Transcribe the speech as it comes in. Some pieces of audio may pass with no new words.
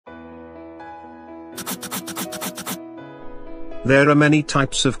There are many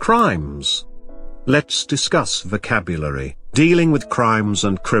types of crimes. Let's discuss vocabulary, dealing with crimes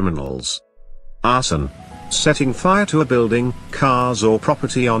and criminals. Arson. Setting fire to a building, cars or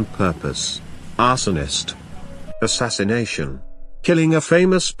property on purpose. Arsonist. Assassination. Killing a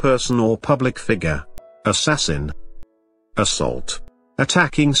famous person or public figure. Assassin. Assault.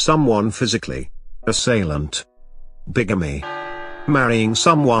 Attacking someone physically. Assailant. Bigamy. Marrying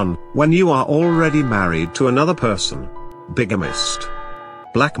someone when you are already married to another person. Bigamist.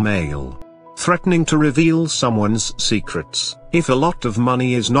 Blackmail. Threatening to reveal someone's secrets if a lot of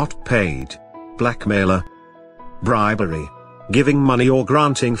money is not paid. Blackmailer. Bribery. Giving money or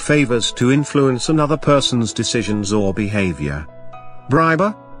granting favors to influence another person's decisions or behavior.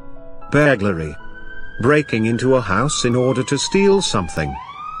 Briber. Burglary. Breaking into a house in order to steal something.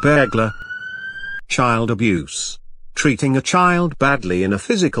 Burglar. Child abuse. Treating a child badly in a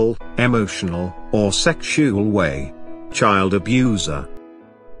physical, emotional, or sexual way. Child abuser.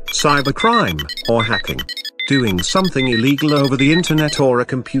 Cybercrime, or hacking. Doing something illegal over the internet or a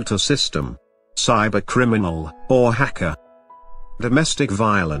computer system. Cybercriminal, or hacker. Domestic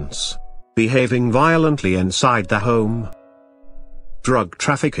violence. Behaving violently inside the home. Drug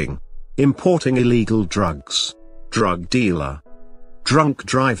trafficking. Importing illegal drugs. Drug dealer. Drunk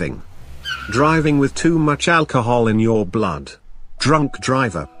driving. Driving with too much alcohol in your blood. Drunk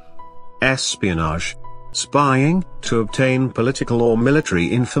driver. Espionage. Spying, to obtain political or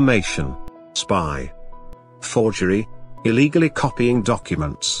military information. Spy. Forgery. Illegally copying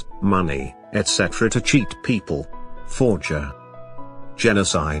documents, money, etc. to cheat people. Forger.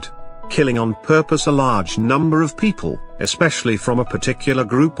 Genocide. Killing on purpose a large number of people, especially from a particular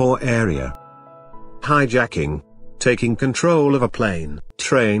group or area. Hijacking. Taking control of a plane,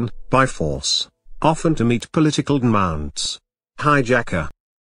 train, by force, often to meet political demands. Hijacker.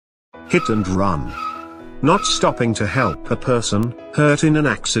 Hit and run. Not stopping to help a person hurt in an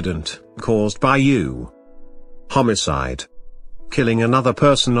accident caused by you. Homicide. Killing another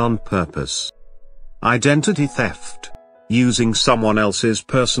person on purpose. Identity theft. Using someone else's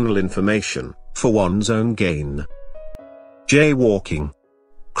personal information for one's own gain. Jaywalking.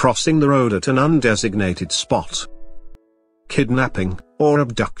 Crossing the road at an undesignated spot. Kidnapping, or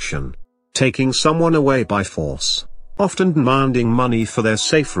abduction. Taking someone away by force, often demanding money for their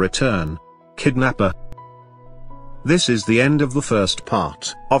safe return. Kidnapper. This is the end of the first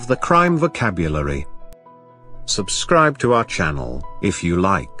part of the crime vocabulary. Subscribe to our channel if you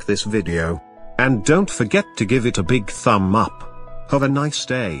like this video. And don't forget to give it a big thumb up. Have a nice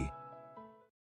day.